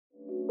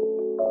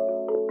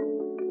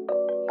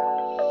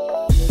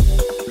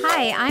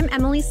Hi, I'm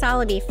Emily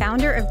Soloby,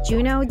 founder of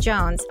Juno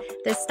Jones,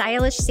 the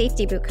stylish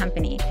safety boot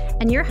company,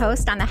 and your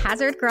host on the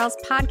Hazard Girls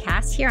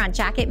podcast here on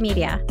Jacket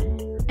Media.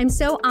 I'm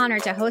so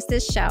honored to host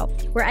this show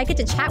where I get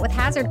to chat with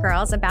Hazard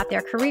Girls about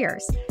their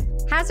careers.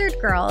 Hazard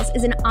Girls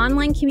is an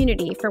online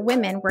community for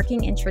women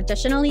working in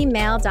traditionally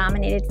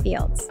male-dominated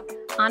fields.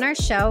 On our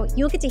show,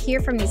 you'll get to hear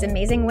from these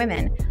amazing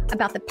women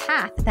about the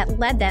path that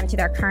led them to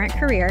their current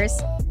careers,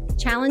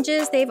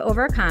 challenges they've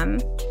overcome,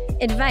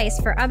 advice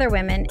for other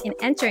women in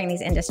entering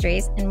these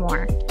industries, and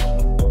more.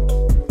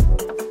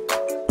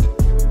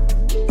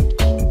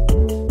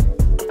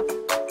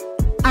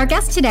 Our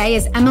guest today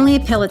is Emily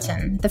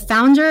Pilotin, the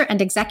founder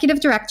and executive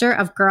director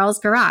of Girls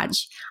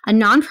Garage, a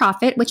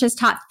nonprofit which has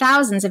taught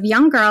thousands of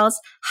young girls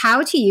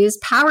how to use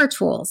power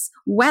tools,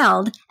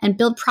 weld, and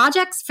build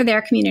projects for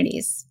their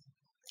communities.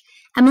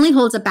 Emily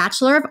holds a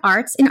Bachelor of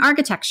Arts in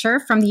Architecture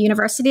from the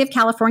University of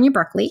California,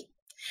 Berkeley,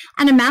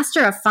 and a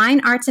Master of Fine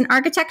Arts in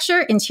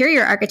Architecture,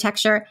 Interior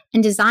Architecture,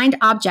 and Designed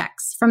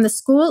Objects from the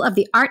School of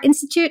the Art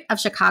Institute of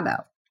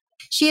Chicago.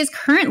 She is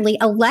currently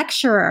a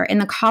lecturer in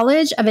the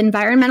College of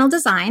Environmental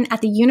Design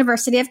at the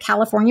University of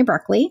California,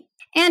 Berkeley,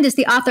 and is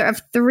the author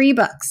of 3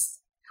 books.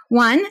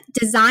 1,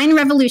 Design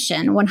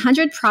Revolution,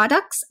 100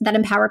 Products That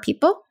Empower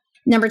People.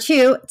 Number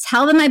 2,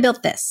 Tell Them I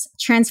Built This,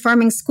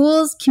 Transforming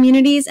Schools,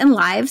 Communities, and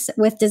Lives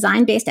with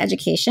Design-Based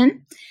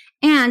Education.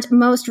 And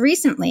most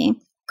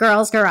recently,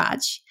 Girls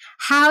Garage,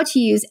 How to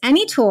Use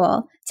Any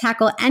Tool,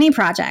 Tackle Any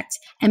Project,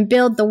 and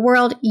Build the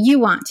World You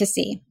Want to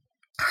See.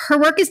 Her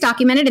work is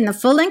documented in the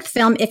full-length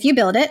film If You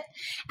Build It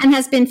and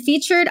has been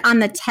featured on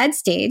the TED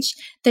Stage,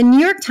 the New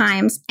York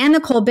Times, and the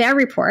Colbert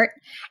Report,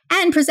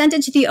 and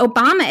presented to the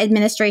Obama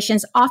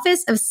administration's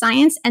Office of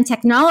Science and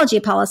Technology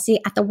Policy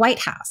at the White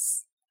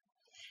House.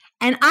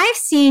 And I've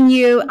seen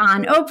you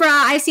on Oprah.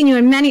 I've seen you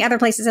in many other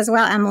places as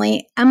well,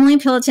 Emily. Emily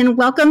Pilotin,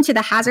 welcome to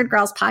the Hazard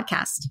Girls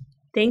podcast.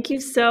 Thank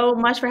you so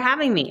much for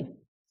having me.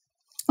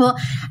 Well,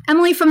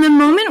 Emily, from the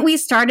moment we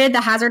started the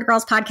Hazard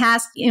Girls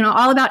podcast,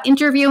 all about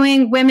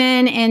interviewing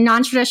women in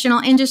non-traditional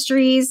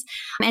industries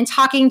and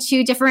talking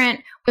to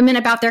different women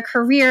about their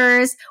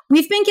careers,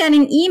 we've been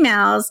getting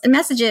emails and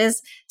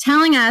messages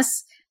telling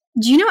us,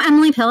 do you know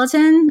Emily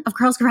Pilotin of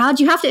Girls Garage?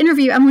 You have to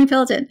interview Emily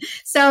Pilotin.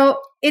 So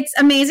it's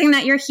amazing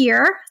that you're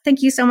here.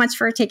 Thank you so much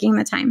for taking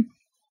the time.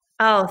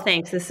 Oh,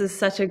 thanks. This is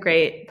such a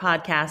great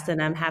podcast, and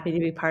I'm happy to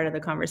be part of the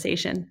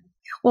conversation.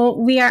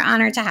 Well, we are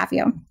honored to have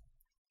you.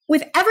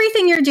 With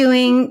everything you're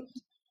doing,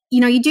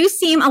 you do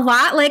seem a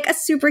lot like a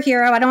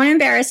superhero. I don't want to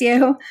embarrass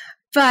you,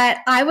 but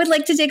I would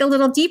like to dig a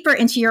little deeper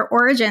into your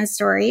origin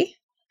story.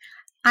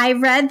 I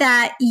read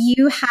that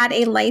you had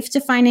a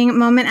life-defining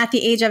moment at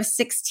the age of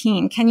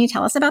 16. Can you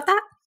tell us about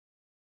that?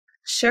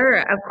 Sure.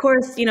 Of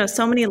course,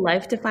 so many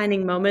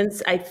life-defining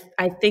moments.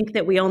 I think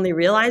that we only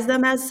realize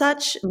them as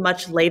such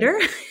much later.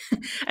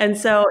 And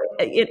so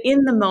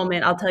in the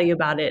moment, I'll tell you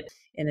about it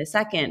in a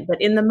second. But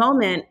in the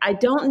moment, I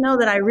don't know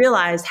that I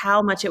realized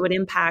how much it would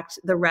impact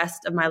the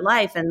rest of my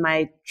life and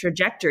my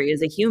trajectory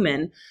as a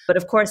human. But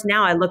of course,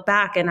 now I look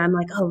back and I'm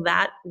like, oh,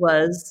 that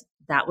was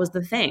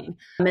the thing.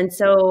 And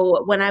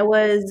so when I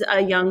was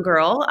a young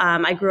girl,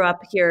 I grew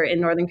up here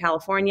in Northern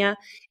California,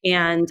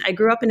 and I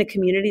grew up in a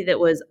community that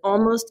was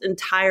almost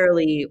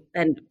entirely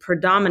and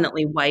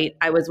predominantly white.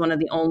 I was one of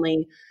the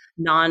only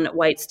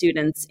non-white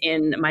students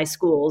in my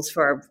schools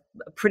for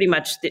pretty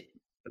much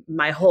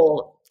my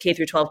whole K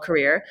through 12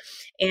 career.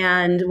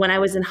 And when I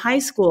was in high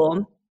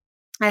school,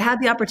 I had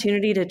the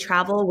opportunity to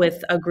travel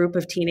with a group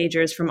of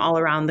teenagers from all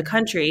around the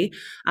country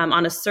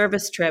on a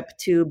service trip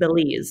to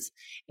Belize.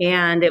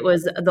 And it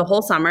was the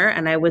whole summer,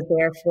 and I was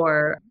there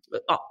for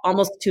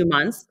almost 2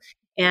 months.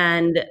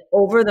 And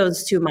over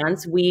those 2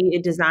 months, we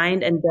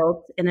designed and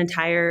built an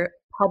entire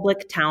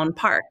public town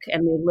park.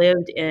 And we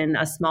lived in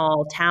a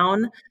small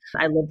town.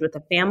 I lived with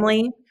a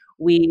family.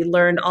 We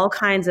learned all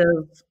kinds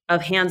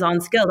of hands-on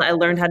skills. I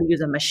learned how to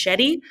use a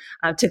machete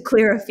to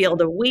clear a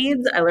field of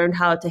weeds. I learned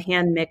how to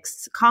hand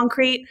mix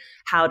concrete,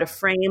 how to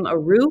frame a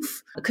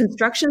roof,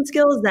 construction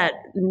skills that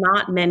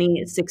not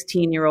many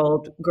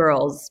 16-year-old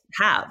girls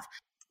have.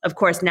 Of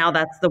course, now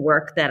that's the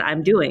work that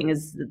I'm doing,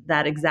 is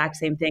that exact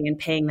same thing and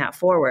paying that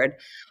forward.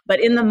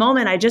 But in the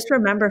moment, I just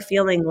remember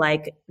feeling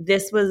like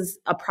this was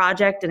a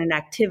project and an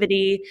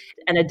activity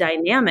and a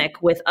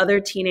dynamic with other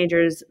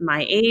teenagers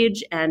my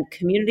age and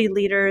community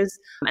leaders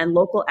and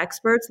local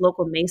experts,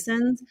 local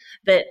masons,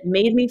 that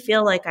made me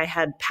feel like I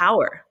had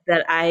power,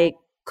 that I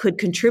could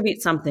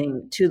contribute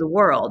something to the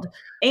world,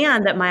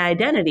 and that my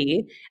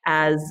identity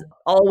as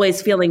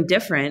always feeling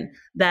different,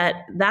 that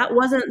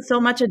wasn't so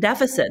much a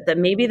deficit, that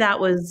maybe that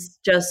was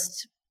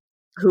just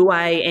who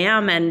I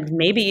am and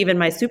maybe even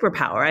my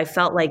superpower. I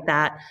felt like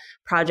that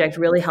project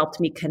really helped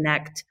me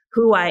connect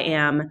who I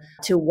am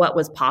to what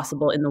was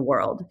possible in the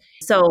world.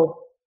 So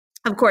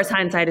of course,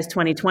 hindsight is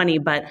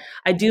 20/20, but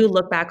I do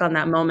look back on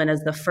that moment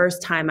as the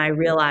first time I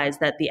realized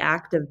that the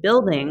act of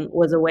building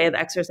was a way of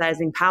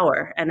exercising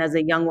power. And as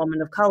a young woman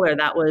of color,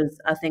 that was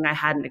a thing I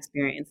hadn't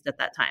experienced at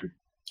that time.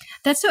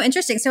 That's so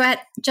interesting. So at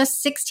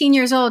just 16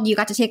 years old, you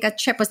got to take a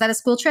trip. Was that a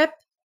school trip?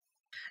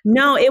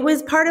 No, it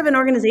was part of an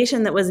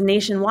organization that was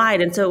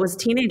nationwide. And so it was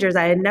teenagers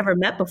I had never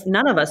met before.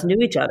 None of us knew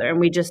each other. And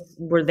we just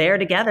were there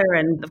together.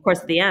 And of course,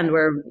 at the end,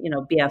 we're,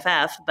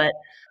 BFF. But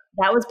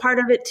that was part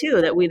of it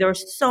too, that there were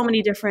so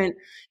many different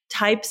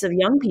types of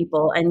young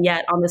people. And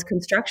yet on this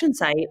construction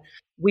site,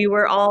 we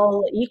were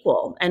all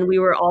equal and we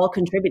were all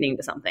contributing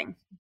to something.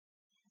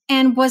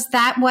 And was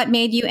that what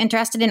made you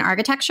interested in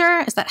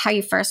architecture? Is that how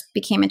you first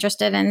became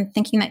interested in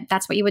thinking that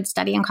that's what you would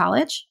study in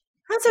college?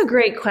 That's a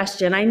great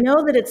question. I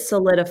know that it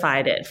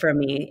solidified it for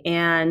me.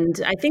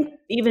 And I think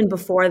even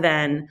before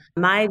then,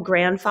 my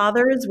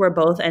grandfathers were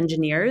both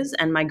engineers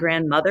and my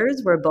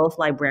grandmothers were both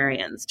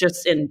librarians,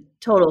 just in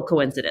total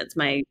coincidence.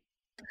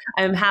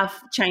 I'm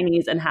half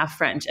Chinese and half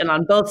French. And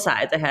on both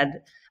sides, I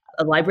had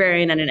a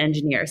librarian and an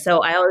engineer. So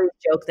I always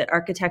joke that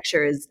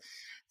architecture is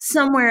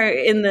somewhere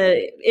in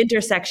the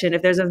intersection.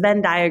 If there's a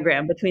Venn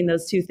diagram between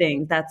those two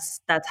things,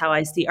 that's how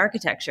I see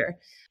architecture.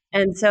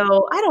 And so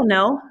I don't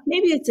know,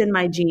 maybe it's in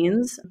my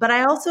genes, but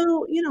I also,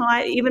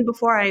 even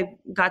before I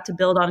got to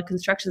build on a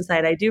construction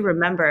site, I do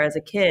remember as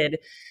a kid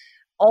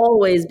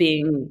always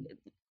being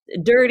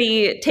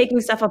dirty,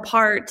 taking stuff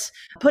apart,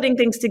 putting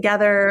things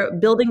together,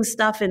 building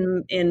stuff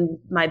in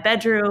my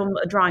bedroom,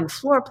 drawing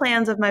floor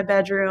plans of my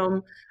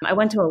bedroom. I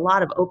went to a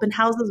lot of open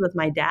houses with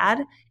my dad,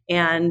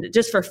 and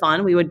just for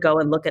fun, we would go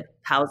and look at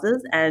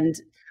houses. And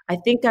I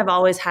think I've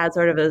always had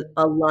sort of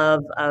a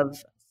love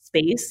of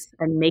space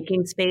and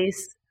making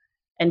space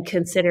and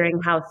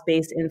considering how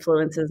space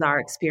influences our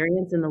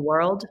experience in the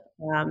world.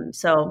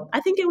 So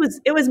I think it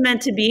was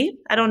meant to be.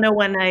 I don't know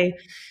when I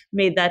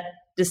made that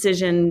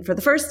decision for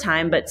the first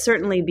time, but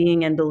certainly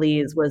being in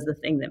Belize was the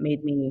thing that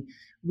made me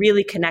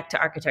really connect to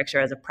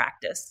architecture as a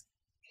practice.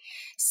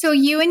 So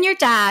you and your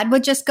dad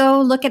would just go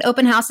look at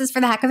open houses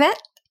for the heck of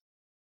it?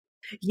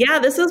 Yeah,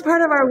 this was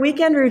part of our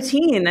weekend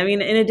routine. I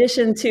mean, in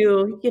addition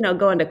to,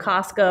 going to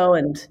Costco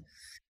and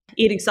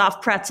eating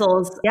soft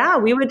pretzels. Yeah,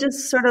 we would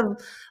just sort of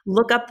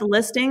look up the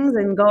listings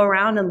and go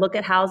around and look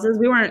at houses.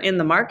 We weren't in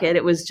the market.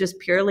 It was just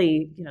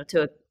purely,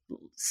 to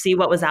see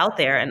what was out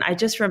there. And I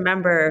just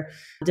remember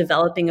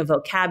developing a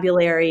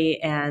vocabulary.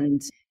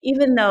 And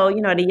even though,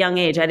 at a young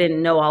age, I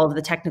didn't know all of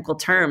the technical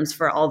terms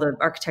for all the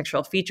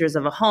architectural features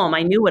of a home,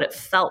 I knew what it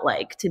felt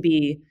like to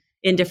be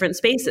in different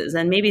spaces.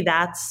 And maybe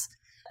that's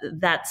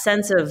that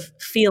sense of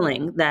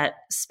feeling that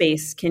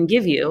space can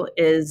give you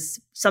is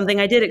something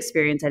I did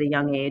experience at a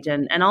young age.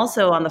 And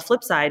also on the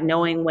flip side,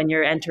 knowing when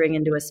you're entering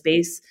into a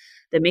space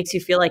that makes you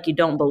feel like you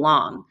don't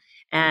belong.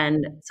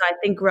 And so I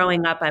think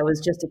growing up, I was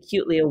just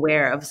acutely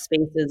aware of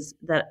spaces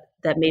that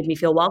made me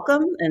feel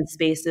welcome and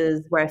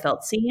spaces where I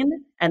felt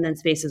seen and then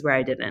spaces where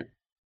I didn't.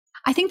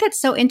 I think that's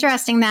so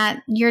interesting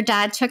that your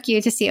dad took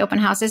you to see open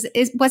houses.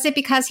 Was it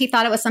because he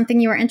thought it was something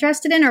you were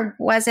interested in, or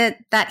was it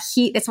that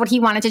it's what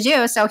he wanted to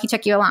do, so he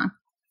took you along?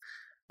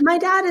 My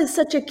dad is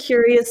such a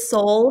curious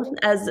soul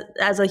as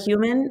a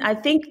human. I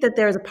think that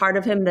there's a part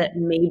of him that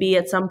maybe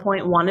at some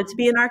point wanted to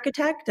be an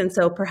architect. And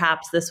so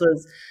perhaps this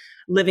was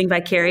living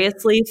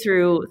vicariously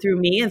through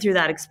me and through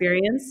that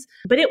experience.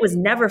 But it was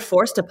never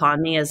forced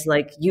upon me as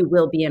like, you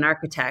will be an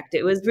architect.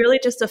 It was really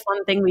just a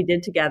fun thing we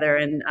did together,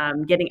 and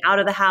getting out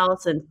of the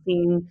house and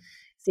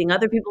seeing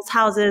other people's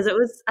houses.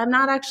 I'm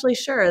not actually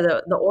sure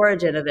the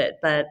origin of it,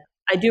 but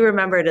I do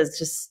remember it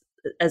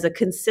as a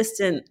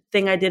consistent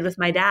thing I did with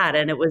my dad.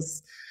 And it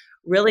was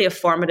really a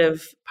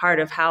formative part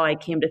of how I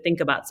came to think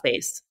about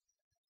space.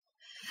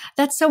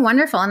 That's so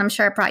wonderful. And I'm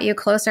sure it brought you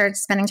closer to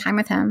spending time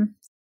with him.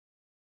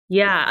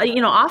 Yeah.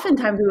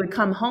 Oftentimes we would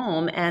come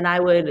home and I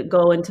would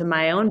go into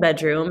my own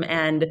bedroom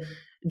and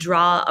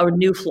draw a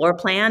new floor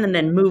plan and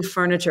then move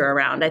furniture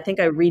around. I think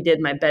I redid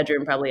my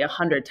bedroom probably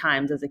 100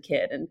 times as a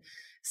kid. And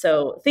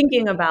so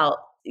thinking about,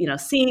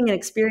 seeing and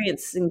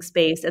experiencing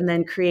space and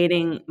then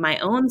creating my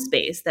own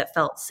space that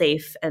felt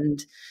safe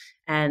and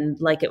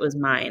like it was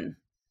mine.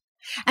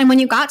 And when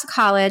you got to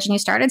college and you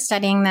started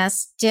studying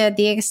this, did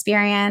the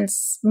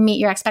experience meet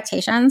your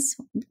expectations?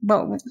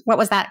 What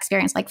was that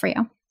experience like for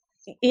you?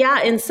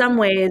 Yeah, in some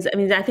ways. I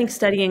mean, I think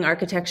studying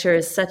architecture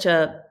is such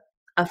a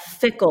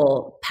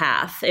fickle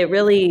path. It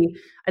really,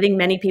 I think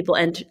many people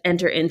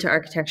enter into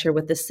architecture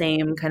with the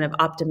same kind of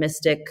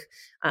optimistic,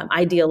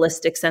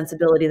 idealistic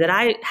sensibility that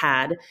I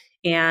had.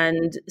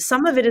 And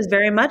some of it is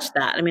very much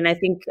that. I mean, I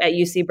think at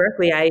UC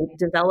Berkeley, I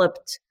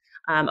developed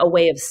a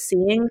way of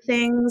seeing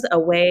things, a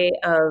way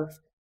of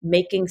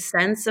making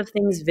sense of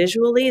things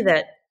visually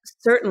that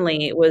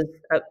certainly was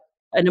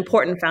an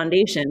important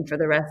foundation for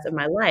the rest of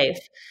my life.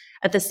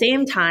 At the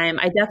same time,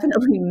 I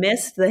definitely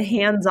missed the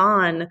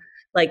hands-on,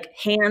 like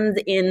hands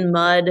in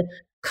mud,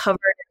 covered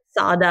in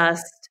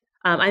sawdust.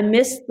 I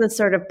missed the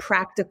sort of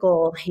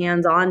practical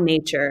hands-on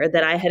nature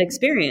that I had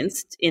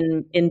experienced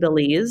in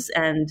Belize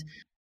and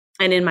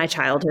in my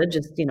childhood,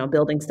 just,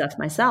 building stuff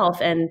myself.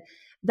 And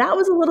that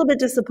was a little bit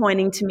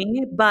disappointing to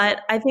me,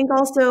 but I think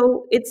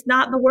also it's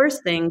not the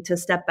worst thing to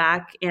step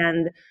back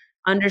and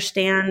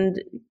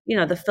understand,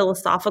 the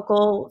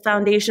philosophical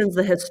foundations,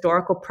 the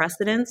historical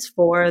precedents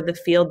for the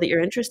field that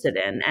you're interested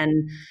in.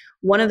 And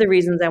one of the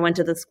reasons I went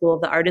to the School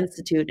of the Art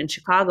Institute in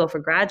Chicago for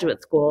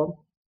graduate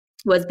school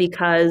was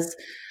because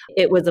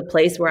it was a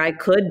place where I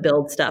could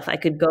build stuff. I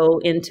could go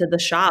into the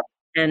shop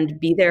and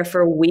be there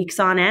for weeks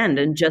on end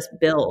and just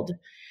build.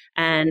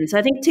 And so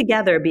I think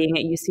together, being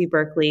at UC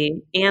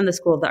Berkeley and the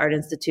School of the Art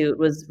Institute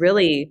was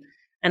really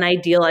an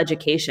ideal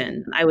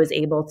education. I was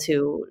able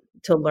to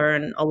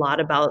learn a lot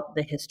about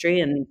the history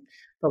and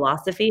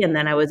philosophy, and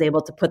then I was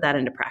able to put that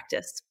into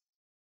practice.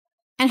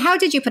 And how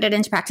did you put it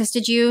into practice?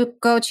 Did you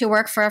go to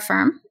work for a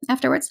firm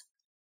afterwards?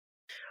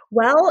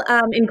 Well,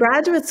 in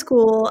graduate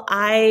school,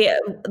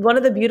 one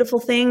of the beautiful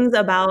things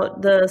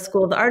about the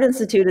School of the Art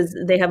Institute is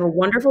they have a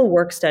wonderful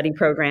work study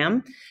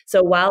program.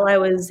 So while I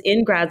was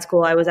in grad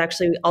school, I was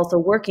actually also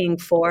working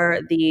for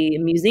the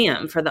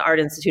museum, for the Art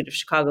Institute of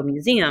Chicago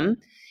Museum,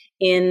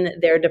 in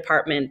their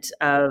department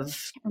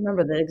of, I don't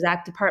remember the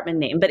exact department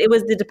name, but it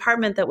was the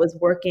department that was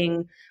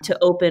working to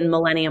open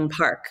Millennium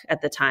Park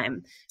at the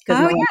time.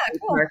 Oh, yeah,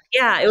 cool. Park,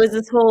 yeah, it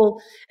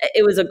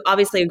was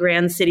obviously a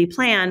grand city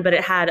plan, but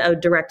it had a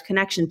direct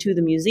connection to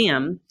the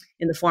museum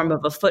in the form of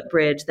a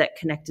footbridge that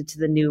connected to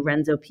the new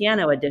Renzo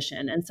Piano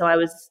edition. And so I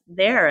was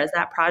there as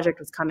that project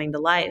was coming to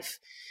life.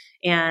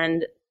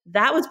 And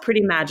that was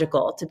pretty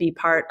magical to be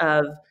part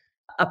of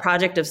a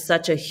project of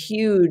such a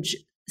huge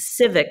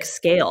civic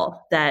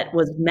scale that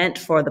was meant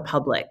for the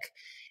public.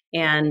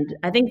 And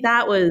I think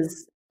that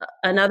was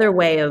another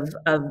way of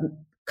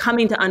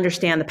coming to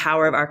understand the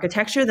power of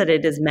architecture, that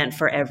it is meant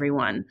for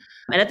everyone.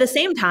 And at the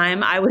same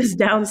time, I was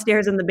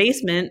downstairs in the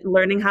basement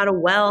learning how to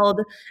weld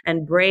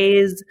and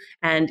braze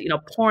and,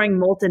 pouring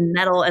molten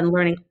metal and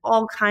learning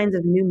all kinds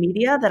of new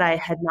media that I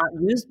had not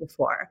used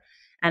before.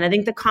 And I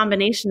think the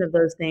combination of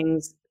those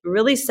things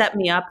really set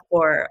me up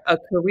for a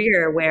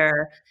career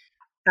where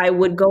I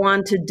would go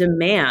on to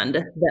demand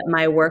that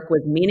my work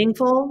was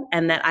meaningful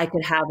and that I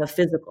could have a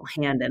physical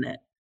hand in it.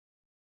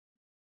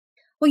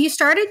 Well, you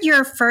started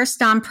your first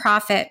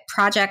nonprofit,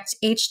 Project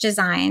H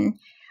Design.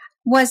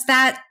 Was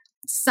that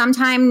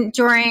sometime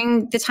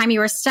during the time you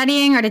were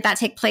studying, or did that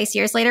take place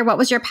years later? What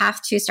was your path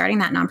to starting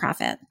that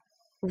nonprofit?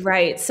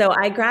 Right. So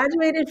I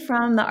graduated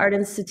from the Art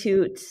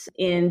Institute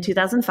in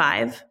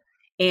 2005.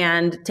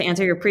 And to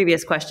answer your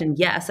previous question,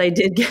 yes, I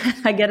did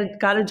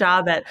got a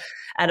job at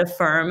a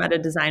firm, at a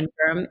design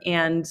firm.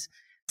 And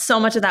so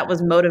much of that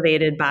was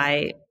motivated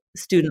by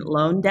student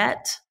loan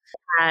debt.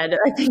 I had,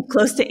 I think,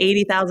 close to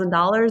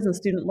 $80,000 in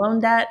student loan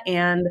debt,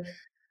 and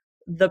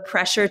the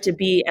pressure to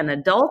be an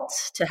adult,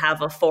 to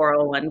have a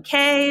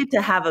 401k,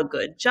 to have a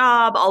good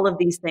job, all of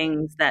these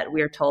things that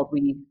we're told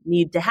we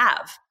need to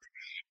have.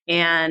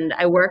 And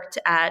I worked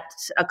at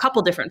a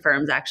couple different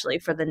firms, actually,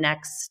 for the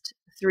next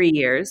 3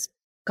 years.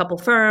 A couple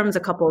firms, a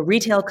couple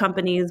retail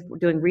companies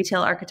doing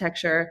retail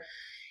architecture.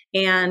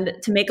 And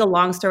to make a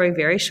long story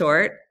very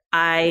short,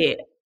 I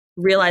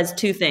realized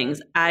two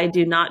things. I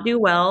do not do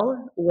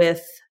well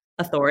with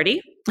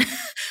authority. I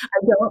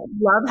don't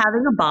love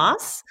having a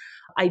boss.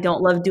 I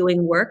don't love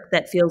doing work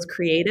that feels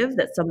creative,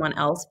 that someone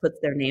else puts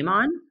their name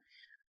on.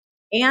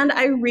 And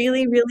I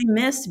really, really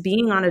missed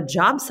being on a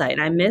job site.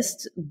 I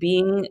missed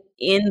being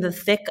in the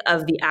thick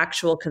of the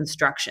actual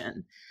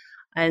construction.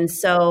 And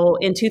so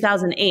in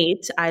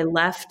 2008, I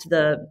left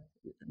the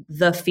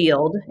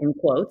field, in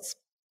quotes,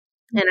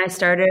 and I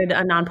started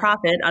a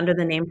nonprofit under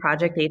the name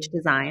Project H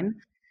Design,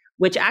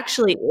 which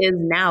actually is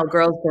now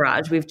Girls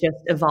Garage. We've just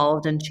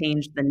evolved and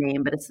changed the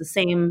name, but it's the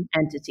same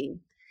entity.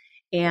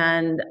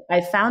 And I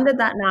founded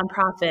that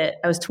nonprofit.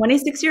 I was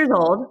 26 years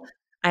old.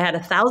 I had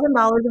 $1,000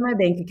 in my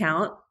bank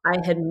account.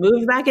 I had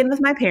moved back in with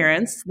my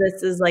parents.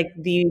 This is like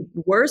the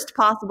worst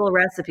possible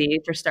recipe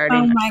for starting.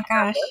 Oh my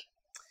gosh.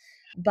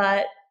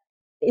 But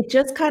it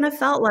just kind of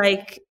felt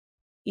like,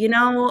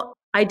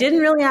 I didn't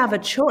really have a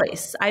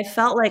choice. I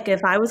felt like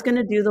if I was going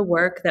to do the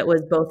work that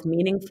was both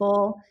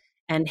meaningful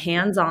and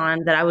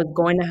hands-on, that I was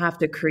going to have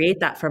to create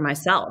that for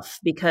myself.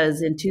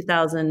 Because in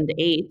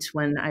 2008,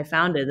 when I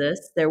founded this,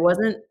 there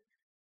wasn't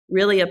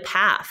really a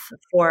path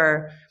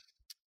for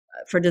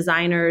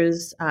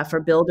designers,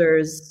 for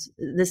builders.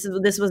 This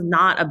was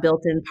not a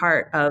built-in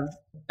part of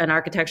an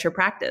architecture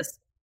practice.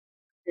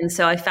 And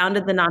so I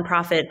founded the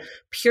nonprofit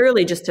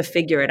purely just to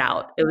figure it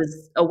out. It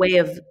was a way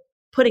of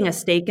putting a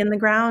stake in the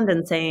ground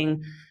and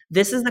saying,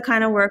 this is the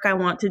kind of work I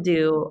want to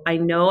do. I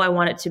know I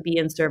want it to be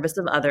in service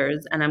of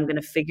others, and I'm going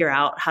to figure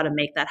out how to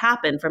make that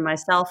happen for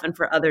myself and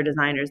for other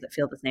designers that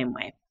feel the same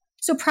way.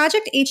 So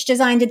Project H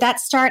Design, did that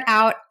start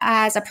out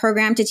as a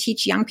program to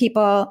teach young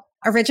people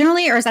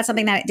originally, or is that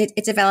something that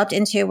it developed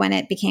into when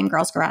it became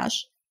Girls Garage?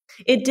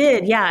 It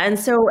did, yeah. And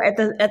so at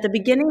the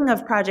beginning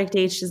of Project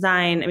H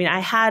Design, I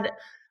had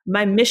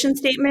my mission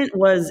statement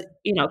was,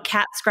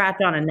 cat scratch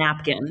on a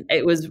napkin.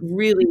 It was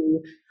really,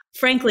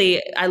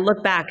 frankly, I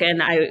look back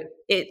and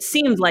it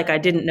seemed like I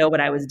didn't know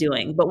what I was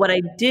doing. But what I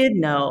did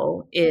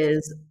know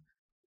is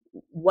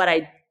what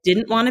I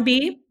didn't want to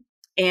be.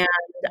 And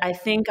I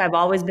think I've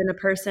always been a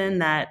person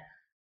that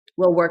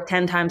will work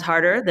 10 times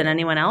harder than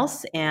anyone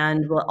else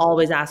and will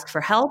always ask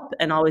for help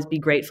and always be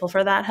grateful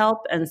for that help.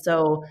 And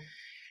so,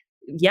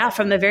 yeah,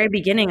 from the very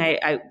beginning,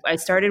 I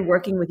started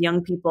working with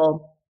young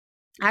people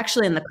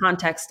actually in the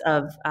context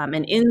of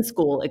an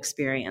in-school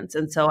experience.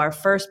 And so our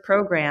first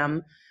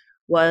program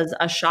was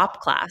a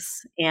shop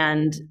class.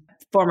 And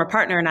former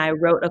partner and I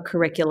wrote a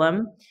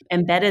curriculum,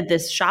 embedded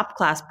this shop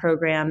class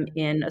program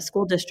in a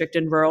school district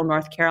in rural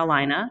North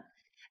Carolina.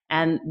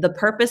 And the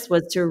purpose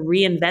was to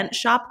reinvent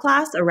shop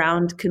class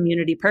around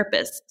community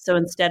purpose. So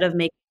instead of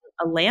making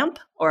a lamp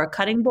or a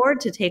cutting board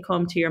to take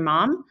home to your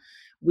mom,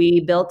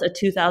 we built a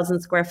 2,000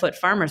 square foot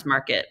farmer's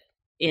market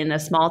in a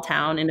small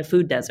town in a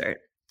food desert.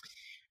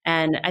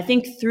 And I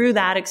think through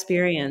that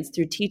experience,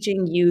 through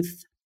teaching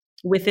youth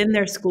within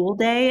their school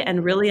day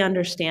and really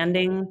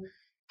understanding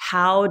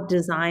how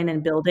design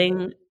and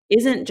building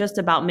isn't just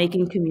about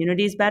making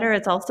communities better,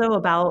 it's also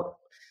about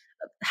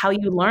how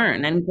you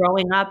learn and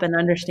growing up and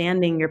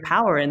understanding your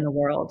power in the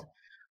world.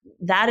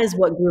 That is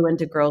what grew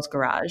into Girls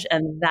Garage.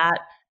 And that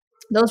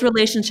those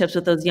relationships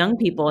with those young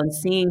people and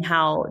seeing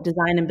how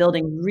design and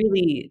building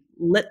really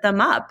lit them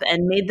up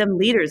and made them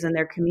leaders in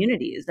their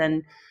communities.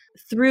 And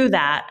through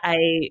that, I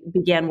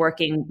began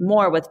working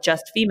more with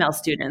just female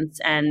students,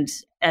 and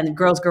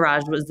Girls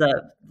Garage was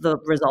the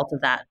result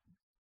of that.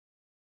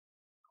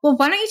 Well,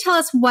 why don't you tell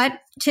us what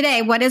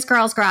is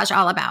Girls Garage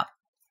all about?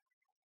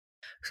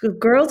 So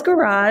Girls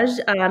Garage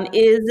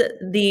is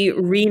the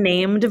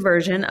renamed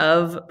version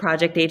of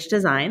Project H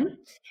Design.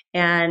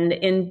 And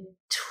in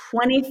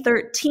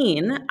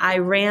 2013, I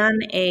ran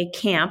a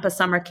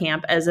summer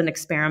camp as an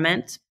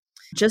experiment,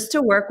 just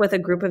to work with a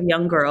group of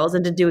young girls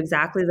and to do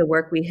exactly the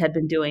work we had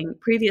been doing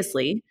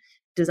previously,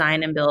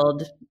 design and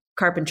build,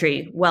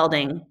 carpentry,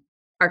 welding,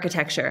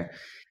 architecture,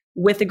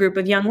 with a group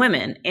of young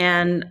women.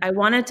 And I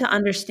wanted to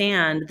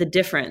understand the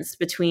difference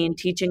between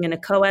teaching in a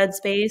co-ed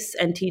space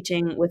and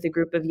teaching with a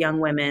group of young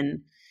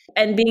women,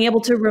 and being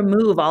able to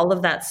remove all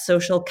of that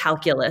social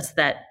calculus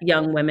that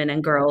young women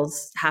and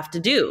girls have to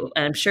do.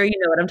 And I'm sure you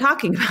know what I'm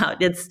talking about.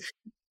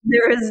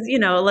 There is,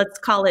 let's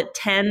call it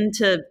 10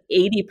 to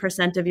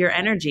 80% of your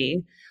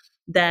energy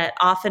that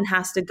often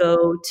has to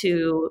go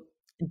to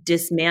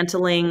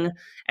dismantling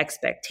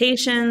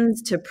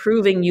expectations, to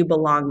proving you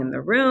belong in the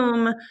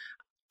room,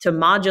 to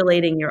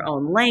modulating your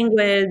own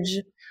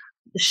language,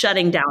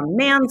 shutting down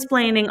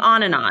mansplaining,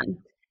 on and on.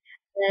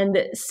 And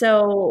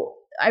so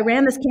I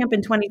ran this camp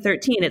in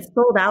 2013. It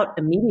sold out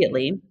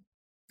immediately.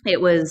 It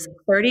was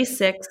 40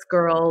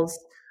 girls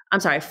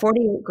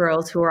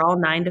who were all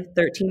 9 to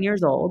 13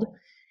 years old.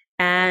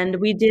 And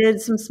we did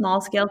some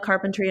small scale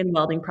carpentry and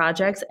welding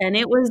projects, and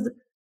it was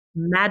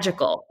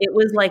magical. It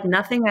was like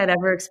nothing I'd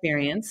ever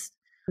experienced.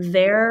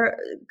 Their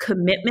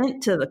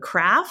commitment to the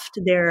craft,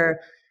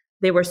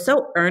 they were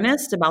so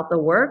earnest about the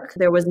work.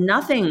 There was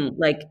nothing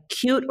like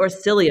cute or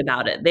silly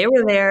about it. They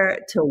were there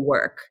to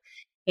work.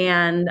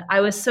 And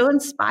I was so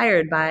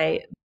inspired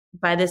by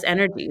this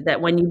energy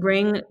that when you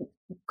bring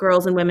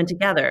girls and women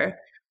together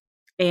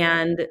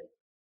and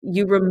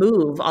you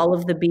remove all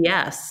of the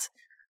BS,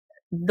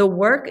 the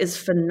work is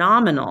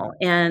phenomenal.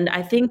 And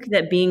I think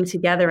that being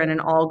together in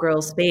an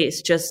all-girls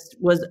space just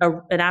was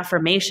an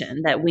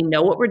affirmation that we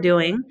know what we're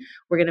doing,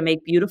 we're going to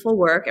make beautiful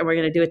work, and we're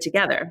going to do it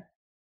together.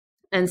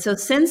 And so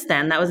since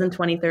then, that was in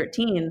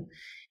 2013,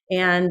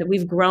 and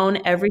we've grown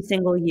every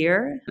single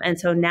year. And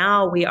so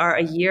now we are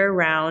a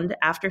year-round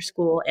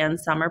after-school and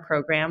summer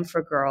program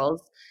for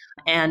girls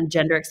and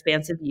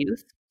gender-expansive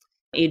youth,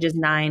 ages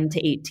 9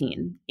 to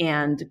 18.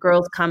 And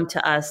girls come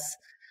to us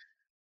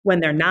when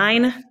they're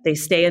 9, they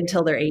stay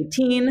until they're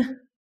 18.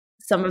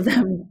 Some of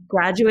them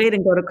graduate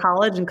and go to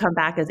college and come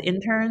back as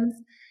interns.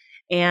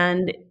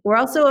 And we're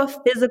also a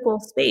physical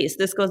space.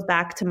 This goes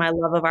back to my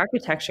love of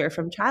architecture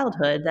from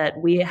childhood, that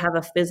we have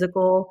a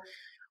physical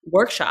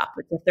workshop.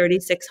 It's a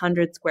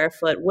 3,600 square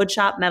foot wood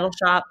shop, metal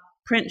shop,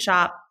 print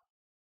shop.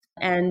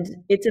 And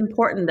it's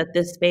important that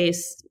this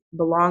space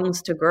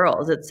belongs to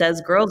girls. It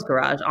says Girls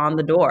Garage on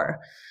the door.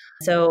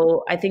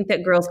 So I think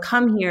that girls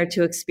come here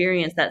to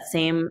experience that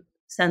same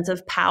sense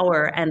of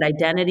power and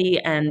identity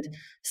and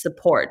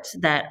support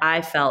that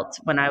I felt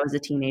when I was a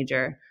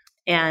teenager.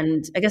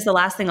 And I guess the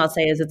last thing I'll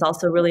say is it's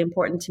also really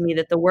important to me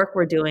that the work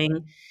we're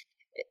doing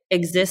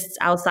exists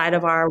outside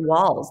of our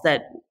walls,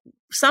 that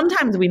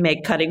sometimes we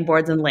make cutting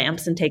boards and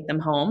lamps and take them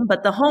home,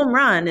 but the home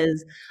run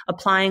is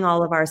applying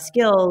all of our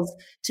skills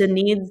to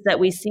needs that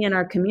we see in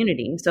our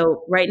community.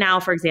 So right now,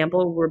 for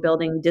example, we're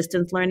building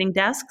distance learning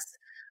desks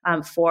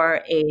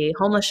for a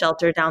homeless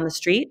shelter down the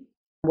street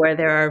where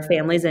there are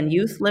families and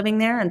youth living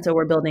there. And so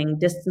we're building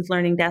distance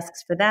learning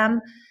desks for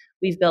them.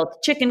 We've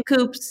built chicken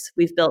coops.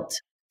 We've built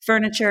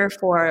furniture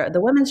for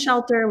the women's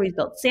shelter. We've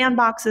built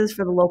sandboxes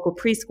for the local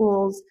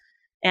preschools.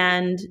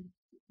 And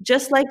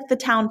just like the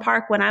town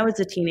park when I was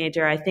a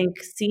teenager, I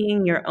think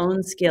seeing your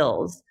own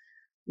skills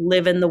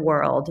live in the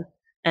world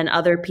and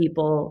other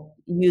people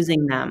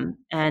using them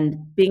and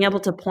being able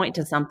to point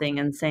to something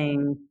and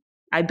saying,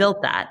 I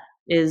built that,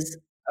 is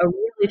a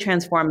really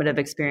transformative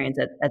experience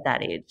at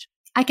that age.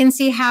 I can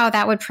see how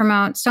that would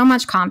promote so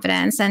much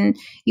confidence. And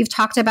you've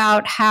talked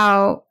about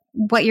how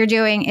what you're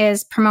doing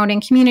is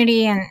promoting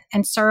community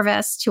and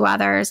service to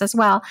others as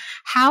well.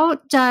 How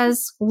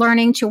does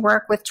learning to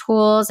work with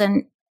tools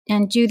and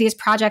do these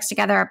projects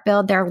together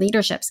build their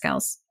leadership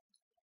skills?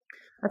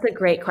 That's a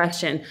great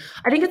question.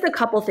 I think it's a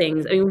couple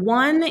things. I mean,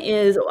 one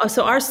is,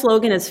 so our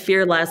slogan is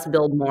fear less,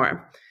 build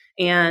more.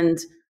 And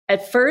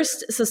at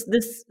first, so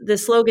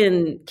this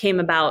slogan came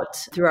about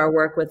through our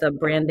work with a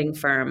branding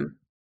firm.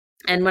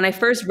 And when I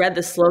first read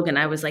the slogan,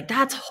 I was like,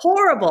 that's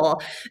horrible.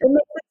 It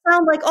makes it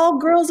sound like all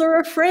girls are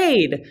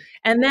afraid.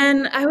 And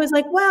then I was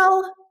like,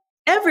 well,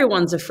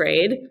 everyone's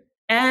afraid.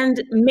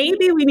 And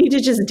maybe we need to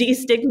just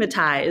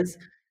destigmatize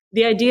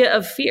the idea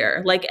of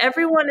fear. Like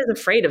everyone is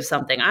afraid of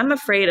something. I'm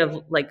afraid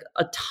of like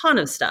a ton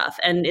of stuff.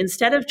 And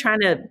instead of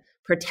trying to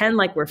pretend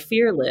like we're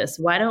fearless,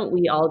 why don't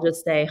we all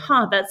just say,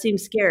 that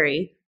seems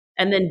scary,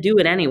 and then do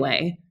it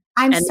anyway?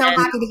 I'm so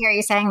happy to hear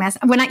you saying this.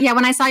 When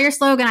I saw your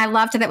slogan, I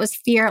loved that it was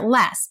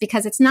fearless,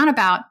 because it's not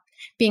about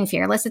being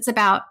fearless. It's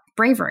about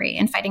bravery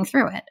and fighting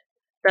through it.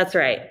 That's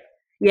right.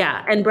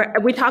 Yeah. And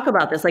we talk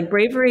about this, like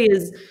bravery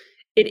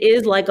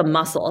is like a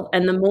muscle.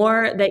 And the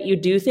more that you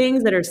do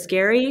things that are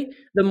scary,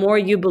 the more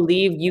you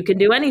believe you can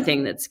do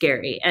anything that's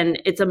scary.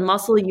 And it's a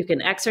muscle you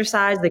can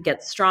exercise that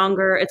gets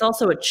stronger. It's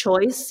also a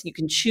choice. You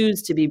can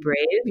choose to be brave.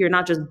 You're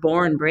not just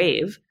born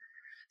brave.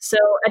 So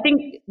I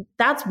think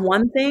that's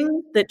one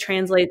thing that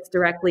translates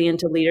directly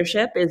into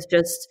leadership, is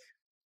just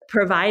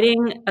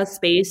providing a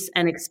space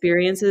and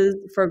experiences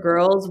for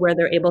girls where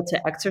they're able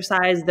to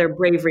exercise their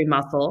bravery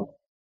muscle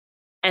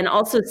and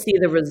also see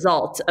the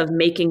result of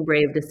making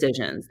brave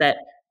decisions. That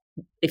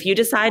if you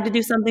decide to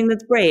do something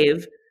that's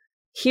brave,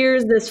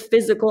 here's this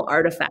physical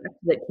artifact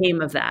that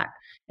came of that.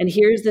 And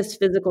here's this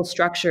physical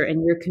structure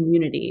in your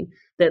community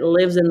that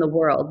lives in the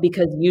world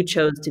because you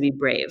chose to be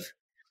brave.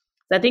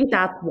 I think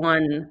that's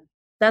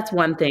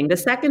one thing. The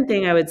second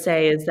thing I would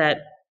say is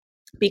that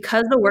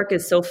because the work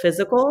is so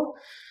physical,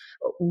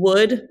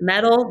 wood,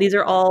 metal, these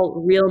are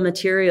all real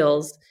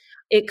materials.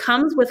 It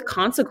comes with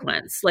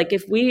consequence. Like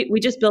if we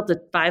just built a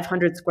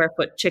 500 square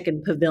foot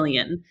chicken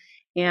pavilion,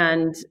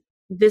 and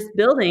this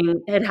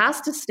building, it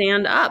has to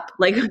stand up.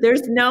 Like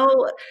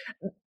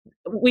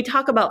we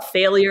talk about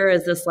failure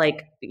as this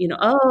like,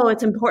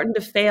 it's important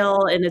to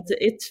fail. And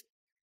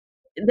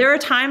there are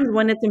times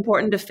when it's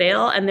important to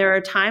fail, and there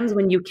are times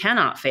when you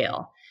cannot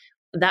fail.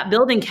 That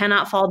building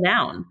cannot fall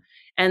down.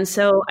 And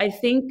so I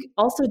think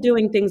also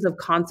doing things of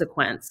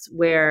consequence,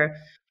 where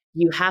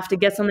you have to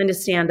get something to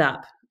stand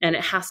up, and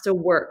it has to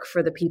work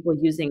for the people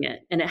using it,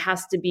 and it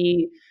has to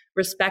be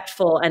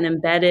respectful and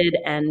embedded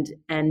and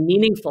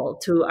meaningful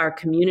to our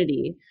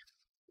community.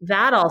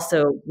 That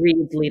also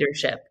breeds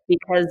leadership,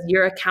 because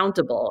you're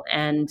accountable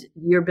and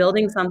you're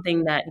building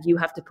something that you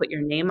have to put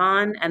your name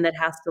on and that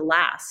has to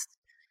last.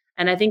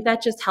 And I think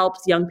that just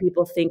helps young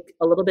people think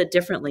a little bit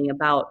differently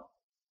about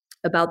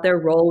their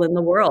role in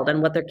the world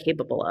and what they're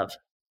capable of.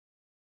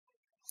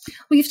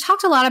 We've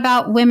talked a lot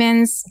about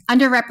women's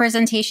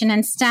underrepresentation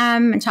in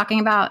STEM, and talking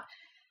about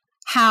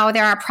how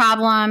there are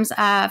problems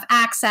of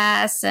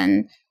access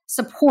and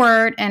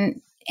support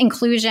and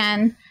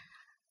inclusion.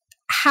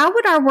 How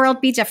would our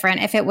world be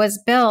different if it was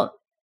built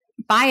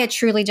by a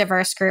truly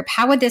diverse group?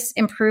 How would this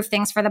improve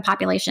things for the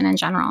population in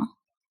general?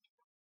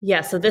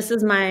 Yeah, so this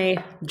is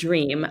my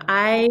dream.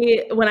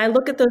 When I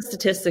look at those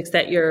statistics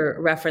that you're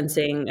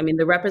referencing, I mean,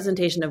 the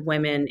representation of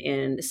women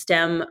in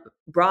STEM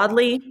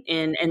broadly,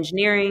 in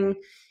engineering,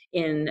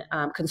 in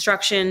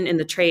construction, in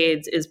the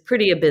trades is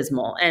pretty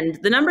abysmal. And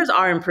the numbers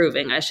are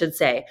improving, I should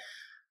say.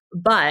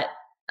 But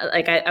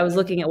like I was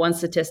looking at one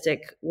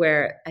statistic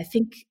where I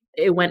think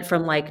it went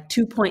from like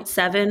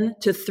 2.7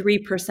 to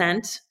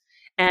 3%.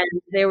 And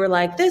they were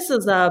like, this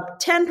is a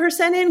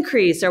 10%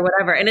 increase or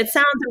whatever. And it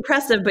sounds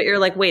impressive, but you're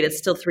like, wait, it's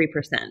still 3%.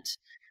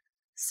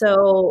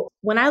 So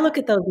when I look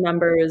at those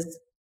numbers,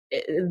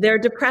 they're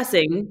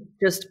depressing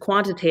just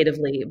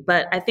quantitatively.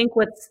 But I think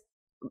what's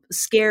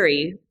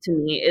scary to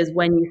me is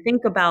when you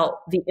think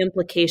about the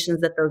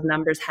implications that those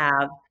numbers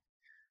have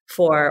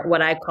for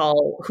what I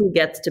call who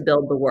gets to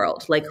build the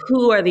world. Like,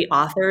 who are the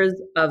authors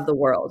of the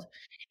world?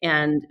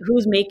 And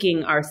who's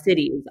making our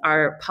cities,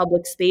 our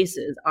public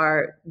spaces,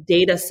 our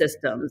data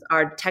systems,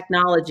 our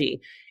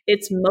technology?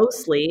 It's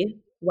mostly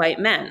white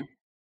men.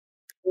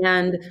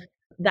 And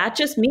that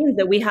just means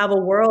that we have a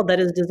world that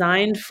is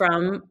designed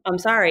from,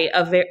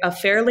 a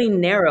fairly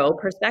narrow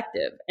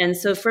perspective. And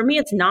so for me,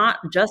 it's not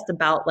just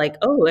about like,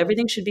 oh,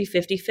 everything should be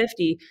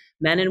 50-50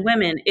 men and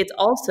women. It's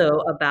also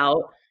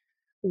about,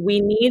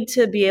 we need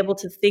to be able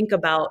to think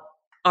about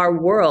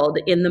our world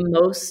in the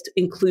most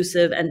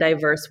inclusive and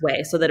diverse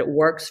way so that it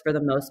works for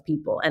the most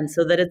people and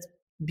so that it's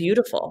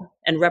beautiful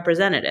and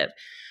representative.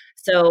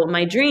 So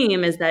my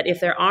dream is that if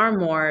there are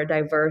more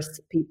diverse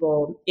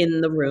people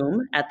in the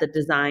room at the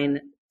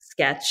design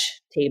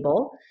sketch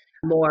table,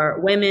 more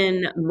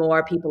women,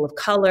 more people of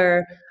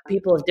color,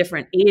 people of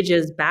different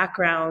ages,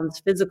 backgrounds,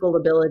 physical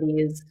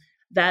abilities,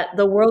 that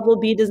the world will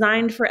be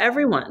designed for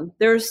everyone.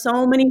 There are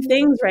so many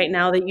things right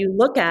now that you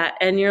look at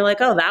and you're like,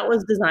 oh, that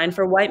was designed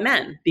for white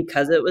men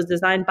because it was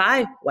designed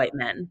by white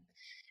men.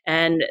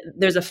 And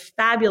there's a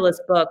fabulous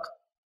book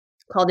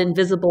called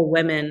Invisible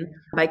Women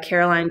by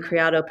Caroline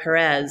Criado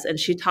Perez. And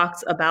she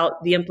talks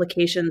about the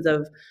implications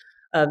of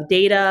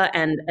data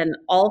and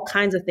all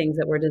kinds of things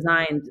that were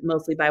designed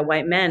mostly by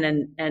white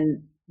men.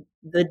 And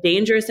the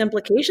dangerous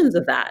implications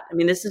of that. I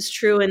mean, this is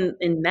true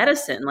in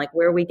medicine, like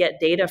where we get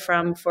data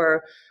from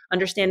for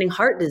understanding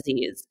heart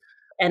disease,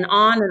 and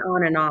on and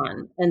on and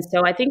on. And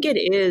so I think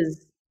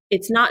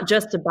it's not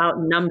just about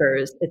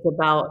numbers. It's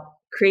about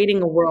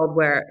creating a world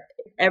where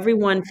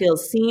everyone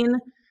feels seen,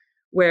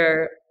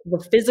 where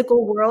the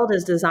physical world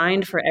is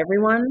designed for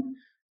everyone,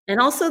 and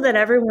also that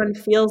everyone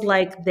feels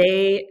like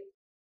they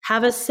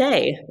have a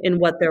say in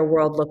what their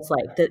world looks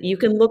like, that you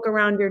can look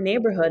around your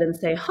neighborhood and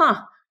say,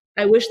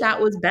 I wish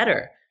that was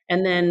better,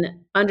 and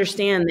then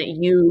understand that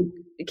you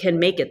can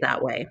make it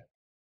that way.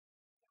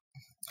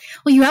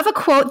 Well, you have a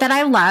quote that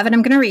I love, and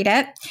I'm going to read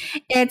it.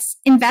 It's,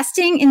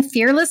 investing in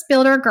fearless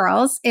builder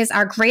girls is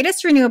our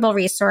greatest renewable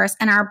resource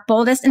and our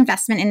boldest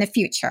investment in the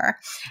future.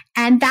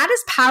 And that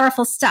is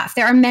powerful stuff.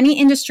 There are many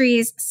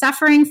industries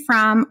suffering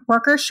from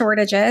worker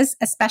shortages,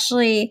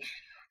 especially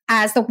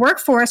as the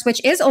workforce,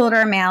 which is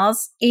older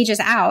males, ages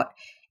out.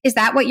 Is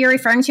that what you're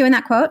referring to in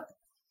that quote?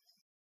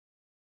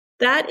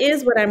 That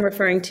is what I'm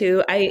referring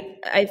to.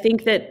 I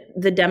think that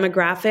the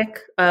demographic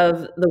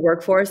of the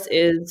workforce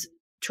is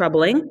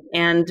troubling,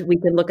 and we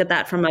can look at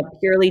that from a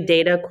purely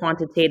data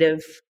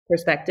quantitative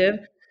perspective.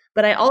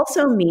 But I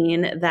also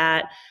mean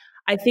that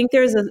I think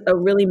there's a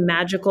really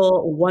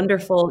magical,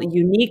 wonderful,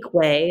 unique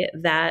way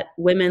that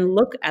women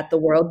look at the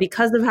world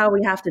because of how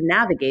we have to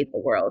navigate the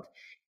world.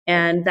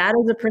 And that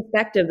is a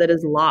perspective that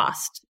is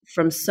lost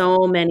from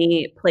so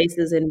many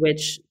places in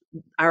which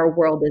our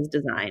world is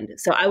designed.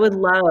 So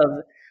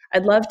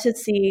I'd love to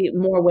see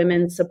more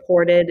women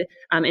supported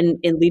in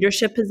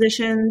leadership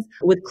positions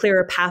with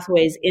clearer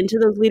pathways into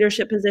those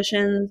leadership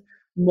positions,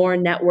 more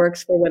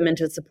networks for women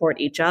to support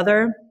each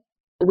other.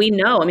 We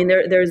know, I mean,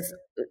 there's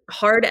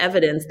hard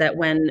evidence that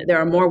when there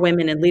are more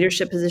women in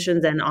leadership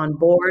positions and on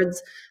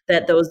boards,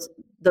 that those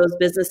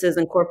businesses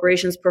and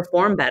corporations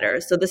perform better.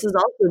 So this is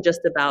also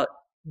just about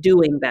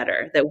doing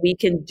better, that we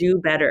can do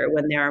better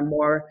when there are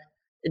more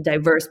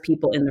diverse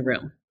people in the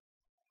room.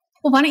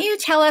 Well, why don't you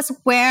tell us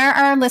where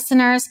our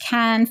listeners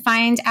can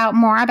find out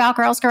more about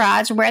Girls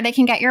Garage, where they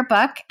can get your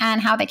book,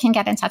 and how they can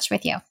get in touch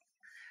with you?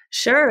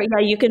 Sure. Yeah,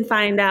 you can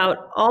find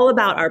out all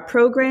about our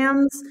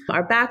programs,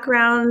 our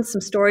backgrounds, some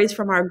stories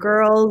from our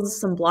girls,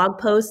 some blog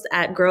posts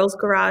at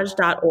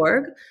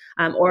girlsgarage.org,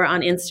 or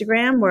on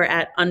Instagram, we're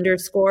at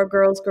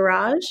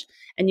 _girlsgarage.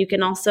 And you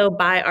can also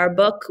buy our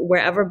book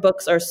wherever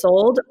books are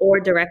sold, or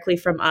directly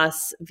from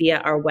us via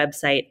our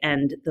website.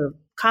 And the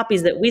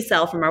copies that we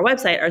sell from our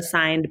website are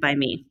signed by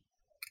me.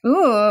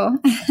 Ooh,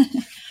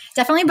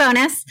 definitely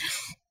bonus.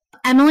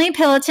 Emily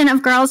Pilotin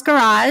of Girls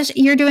Garage,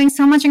 you're doing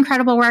so much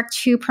incredible work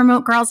to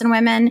promote girls and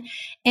women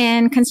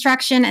in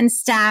construction and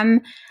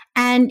STEM.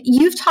 And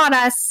you've taught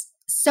us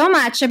so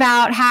much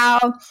about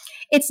how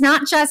it's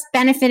not just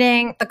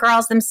benefiting the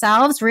girls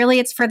themselves, really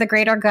it's for the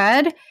greater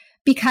good,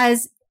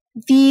 because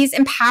these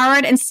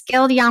empowered and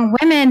skilled young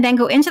women then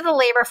go into the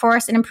labor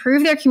force and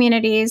improve their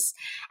communities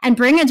and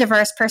bring a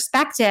diverse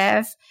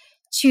perspective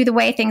to the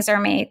way things are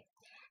made.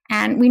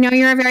 And we know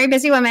you're a very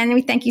busy woman.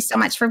 We thank you so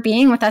much for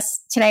being with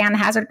us today on the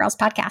Hazard Girls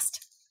podcast.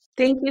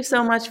 Thank you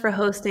so much for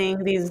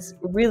hosting these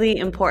really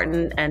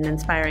important and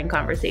inspiring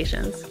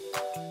conversations.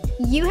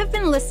 You have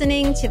been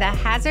listening to the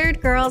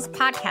Hazard Girls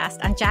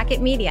podcast on Jacket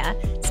Media,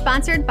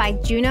 sponsored by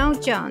Juno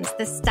Jones,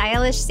 the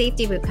stylish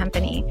safety boot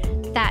company.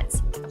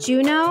 That's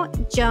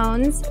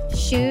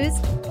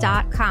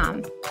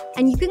JunoJonesShoes.com.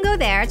 And you can go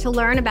there to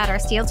learn about our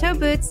steel toe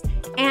boots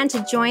and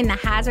to join the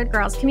Hazard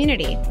Girls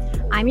community.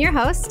 I'm your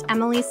host,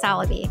 Emily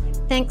Soloby.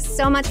 Thanks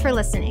so much for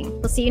listening.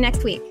 We'll see you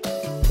next week.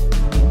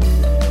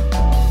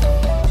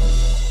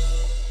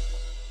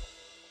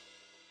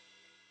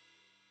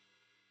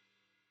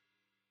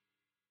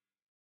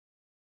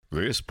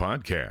 This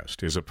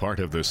podcast is a part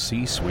of the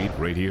C-Suite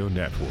Radio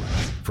Network.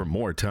 For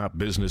more top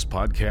business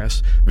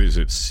podcasts,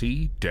 visit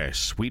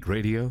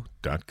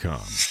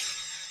c-suiteradio.com.